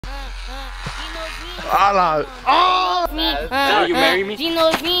Ala. Oh! Will you marry me? Yo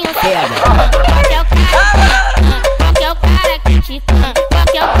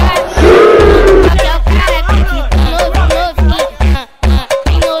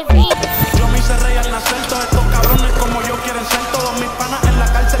me hice rey al nacer, todos estos cabrones como yo quieren ser. Todos mis panas en la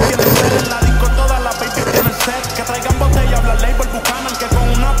cárcel quieren ser. En la disco todas las baby tienen sed. Que traigan botella, habla label Buchanan. Que con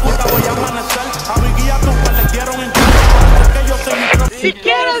una puta voy a amanecer. A Biggie y a Tupac les dieron en cara. Que yo soy mi Si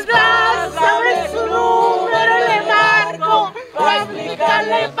quieres más, sabes su número y le marco para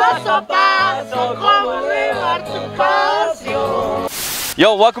explicarle paso a paso cómo elevar tu pasión.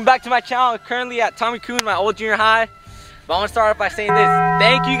 Yo, welcome back to my channel. Currently at Tommy Kuhn, my old junior high. But I want to start off by saying this.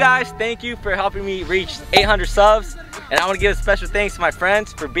 Thank you guys. Thank you for helping me reach 800 subs. And I want to give a special thanks to my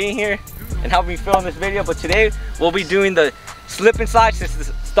friends for being here and helping me film this video. But today we'll be doing the slip and slide since the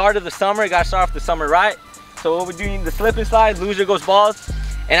start of the summer. Gotta start off the summer right. So we'll be doing the slip and slide, loser goes balls.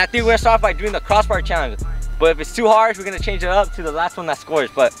 And I think we're gonna start off by doing the crossbar challenge. But if it's too hard, we're gonna change it up to the last one that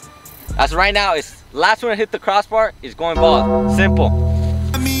scores. But as of right now, it's last one to hit the crossbar is going balls. Simple.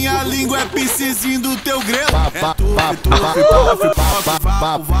 Minha língua é piscizinho do teu grelo.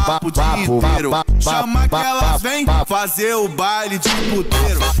 Vapo dia inteiro. Chama que elas vêm fazer o baile de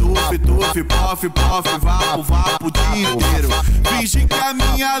puteiro. Tuf, pof, vapo o dia inteiro. Finge que a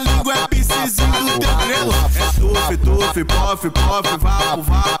minha língua é piscizinho do teu grelo. É tuf, pof,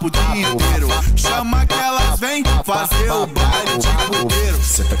 vapo o dia inteiro. Chama que elas vêm fazer o baile de puteiro.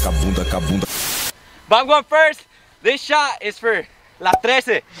 Senta com a bunda. But I'm going first. This shot is for La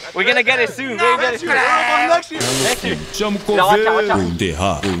 13. We're gonna get it soon. We're gonna get it soon. Next year. Chama o Watch out, watch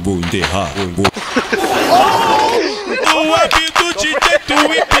out. Vou enterrar. O amigo de dentro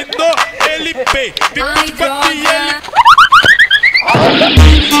empinou, ele pei. Ai, droga.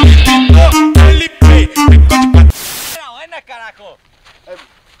 Ele pei. Buena, carajo.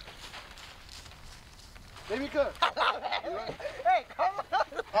 Baby girl. Hey, come on.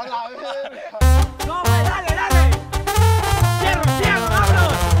 Ala, No, dale. Cierro,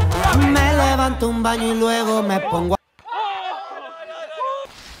 vámonos. Me levanto un baño y luego me pongo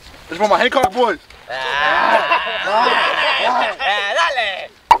It's from my Hancock boys. Dale.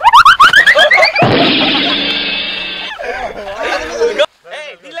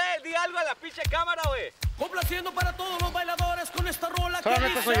 Hey, di algo a la pinche cámara, güey. Complaciendo para todos los bailadores con esta rola que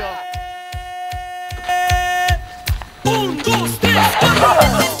Solamente dice... soy yo. 1, 2, 3,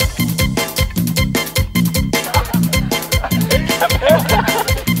 4.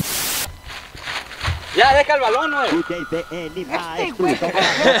 Ya, deja el balón, güey.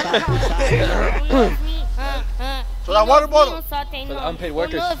 So that water bottle. For the unpaid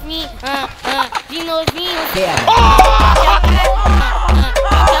workers.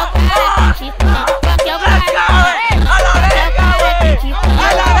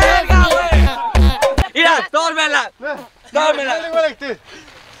 Mira, tómela.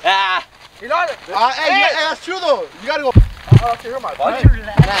 Ah. Hey, that's true though. You gotta go. Okay, here my butt.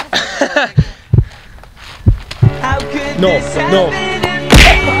 No.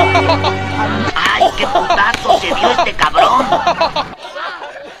 Ay, qué putazo se dio este cabrón.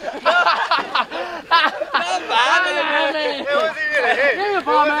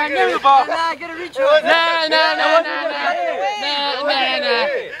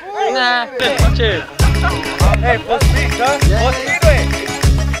 Cheers. Hey, post speed, huh? Post speed, güey.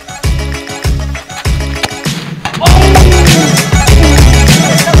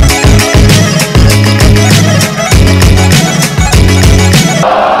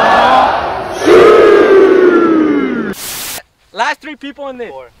 Last 3 people in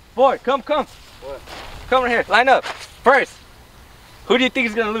this. Four. Come. Come right here. Line up. First. Who do you think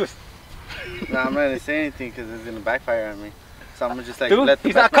is gonna lose? Nah, I'm not gonna say anything because it's gonna backfire on me. So I'm gonna just like Dude, let the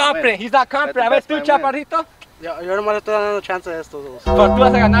he's not best man confident. win. He's not confident. A ver, tú, chaparrito. Yo nomás le estoy dando chance a estos dos. Pero tú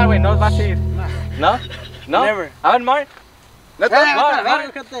vas a ganar, güey. No vas a ir. ¿No? ¿No? Never. A ver, Mark.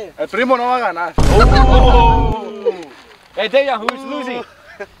 Mark. El primo no va a ganar. Hey, Dejan, who's losing?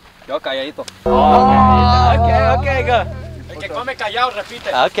 Yo calladito. Okay, go. El que come callado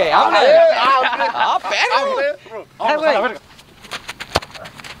repite. Okay, vámonos. Perro.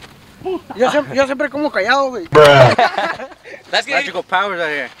 Yo siempre como callado, güey. Let's get Electrical powers right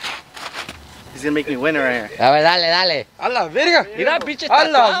here. He's gonna make me winner right here. A ver, dale. A la verga. Mira, pinche A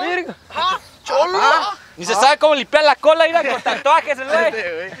la tatuado. verga. Cholo. Ni se sabe cómo limpiar la cola, mira, con tatuajes, el güey.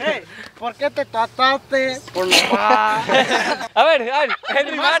 Hey, ¿por qué te tatuaste? Por nomás. A ver,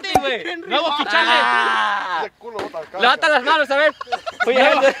 Henry Martin, güey. Nuevo fichaje. Ese culo bota acá. Levanta las manos, a ver.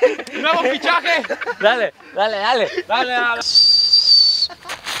 Nuevo fichaje. Dale.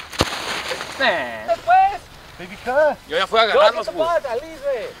 Después. Baby cut. Yo ya fui a agarrarlos, güey.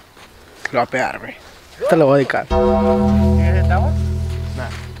 Lo voy a pegar, güey. Te lo voy a dedicar. ¿Quieres esta agua? No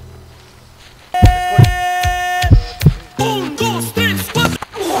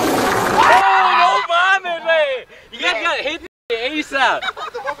mames, güey. You guys got hit ASAP.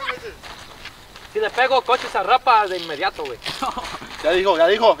 Si le pego coche se rapa de inmediato, güey. Ya dijo.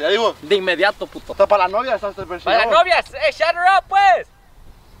 De inmediato, puto. Está para la novia, está este Para las novias, shut her up, pues.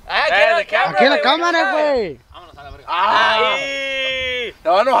 Aquí en la cámara, güey. Ahí. Te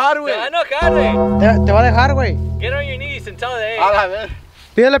va a enojar, güey. Te va a enojar, güey. Te va a dejar, güey. Get on your knees and tell her, hey. A ver.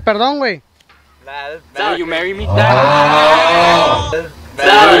 Pídele perdón, güey. Will you marry me?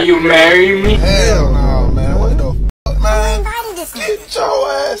 Will you marry me? Hell no, man. What the fuck, man? Get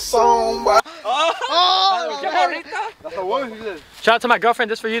your ass on, boy. That's a woman, he said. Shout out to my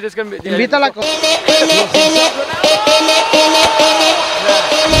girlfriend, this for you. This is gonna be. Invítala a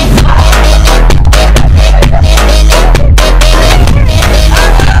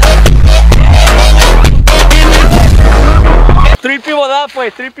Three people up,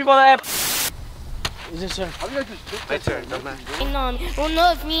 pues. Three people up. Unos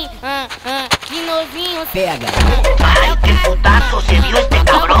míos. Pega. Ay, qué putazo se dio este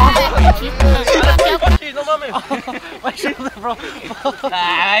cabrón. No mames. Why shoulder, bro?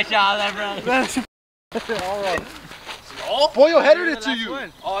 Why shoulder, bro? Pollo headed it to you.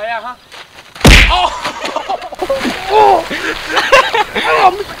 Oh, yeah, huh?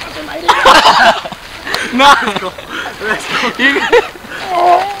 No.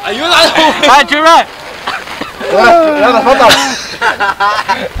 Ayúdalo. Ah, you're right. Ya las patas.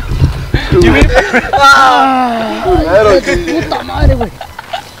 puta madre, güey.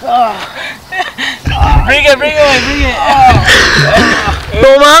 Bring it, güey, bring it.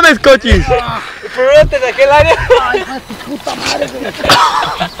 No mames, cochis. Pero te saqué el área. Ay, puta madre, güey.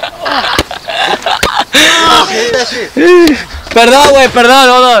 Perdón, güey, perdón,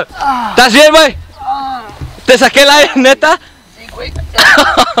 no. ¿Estás bien, güey? ¿Te saqué el aire, neta? Sí, güey.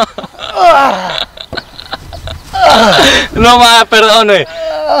 No más, perdón, güey.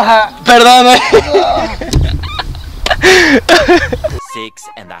 Perdón, güey.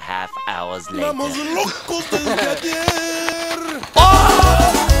 6.5 hours later. Estamos locos desde ayer.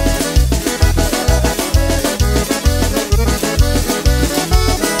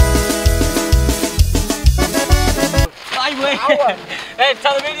 Ay, güey. Hey,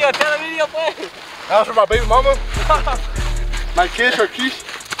 tell the video, pues. That was for my baby mama. My kids are quiche.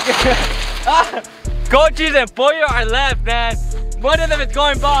 Cochis and Pollo are left, man. One of them is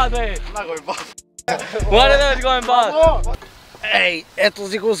going bald, man. I'm not going bald. One of them is going bald. Ey,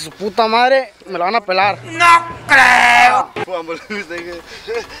 estos hijos de su puta madre me la van a pelar. I'm gonna lose, nigga.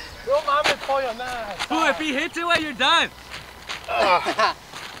 No mames, pollo, nah. Who, if he hits it, well, you're done.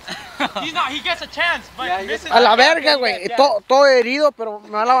 He gets a chance, but misses. A la verga, güey. Todo herido, pero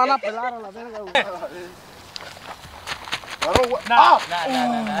me la van a pelar a la verga, güey. Nah.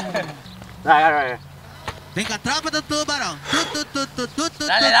 Venga, atrapa tu tubarão.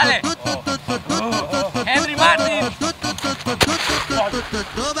 Dale. Henry Martin.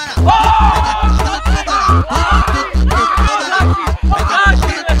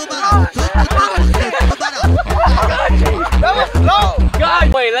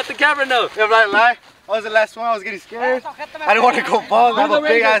 God, wait, let the camera know. Yeah, lie. I was the last one. I was getting scared. I didn't want to go bald. I have a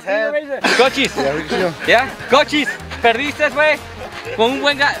big ass head. Cochis. ¿Ya? Cochis, perdiste, güey. Con un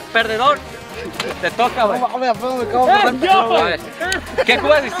buen perdedor. Te toca, güey. ¿Qué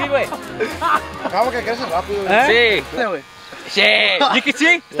puedes decir, güey? Acabo que crece rápido, güey. Sí. Sí. ¿You can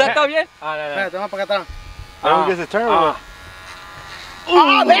see? ¿Está todo bien? Espérate, vamos para acá atrás. I don't get the turn, güey.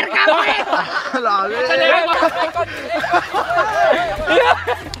 ¡Ah, verga, güey! La verga.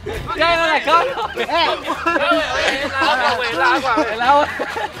 Ya no la cámara. El agua.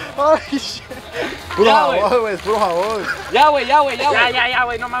 Ay, shit. Puro jabón, güey. Es puro jabón. Ya, güey. Ya, güey,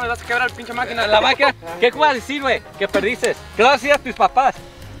 no mames, vas a quebrar el pinche máquina. La máquina. ¿Qué puedes decir, güey? Que perdiste. ¿Qué vas a decir a tus papás?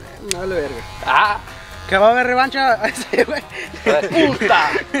 No vale verga. Ah. Que va a haber revancha a ese, güey. Puta.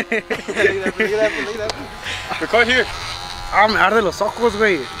 Record here. Ah, me arde los ojos,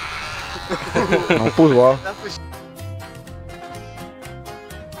 güey. No, pues, wow.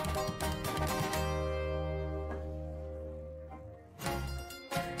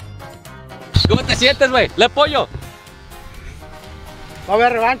 ¿Cómo te sientes, güey? Le pollo. Va a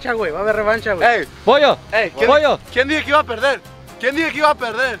haber revancha, güey. Ey, Pollo. ey, Pollo. ¿Quién dije que iba a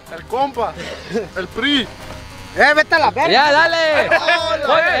perder? El compa. El PRI. Vete a la verga. Ya, dale.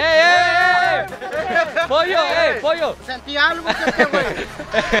 Pollo, pollo. Sentí algo, güey.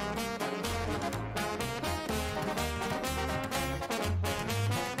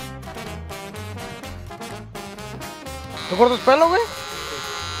 ¿Te cortas pelo, güey?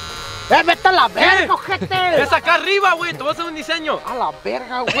 Vete a la verga, ojete. Es acá arriba, güey. Te voy a hacer un diseño. A la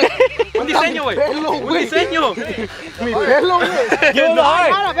verga, güey. Un diseño, güey. Un diseño. Mi pelo, güey. No, a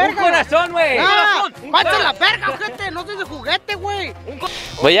la verga. un corazón, güey. Vete a la verga, ojete. No soy de juguete, güey.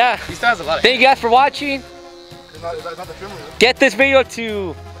 But yeah, thank you guys for watching. Get this video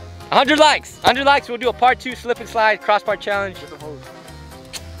to 100 likes. 100 likes, we'll do a part 2 slip and slide crossbar challenge.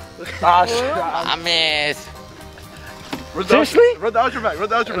 I miss. Seriously? Run the outro back. Run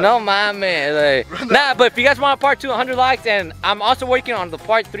the outro back. No mames. Like, nah, but if you guys want a part 2, 100 likes, and I'm also working on the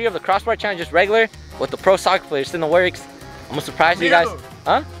part 3 of the crossbar challenge, just regular, with the pro soccer players. It's in the works. I'm gonna surprise you guys.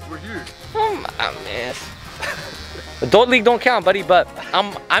 Huh? We're here. Oh my miss. Adult league don't count, buddy, but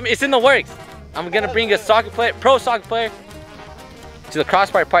it's in the works. I'm gonna bring a pro soccer player to the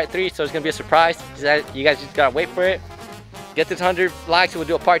crossbar part 3, so it's gonna be a surprise. You guys just gotta wait for it. Get this 100 likes, we'll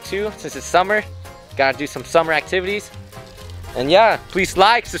do a part 2 since it's summer. Gotta do some summer activities. And yeah, please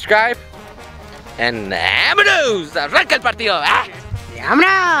like, subscribe, and vámonos, arranca el partido.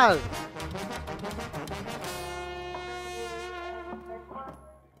 ¡Vámonos!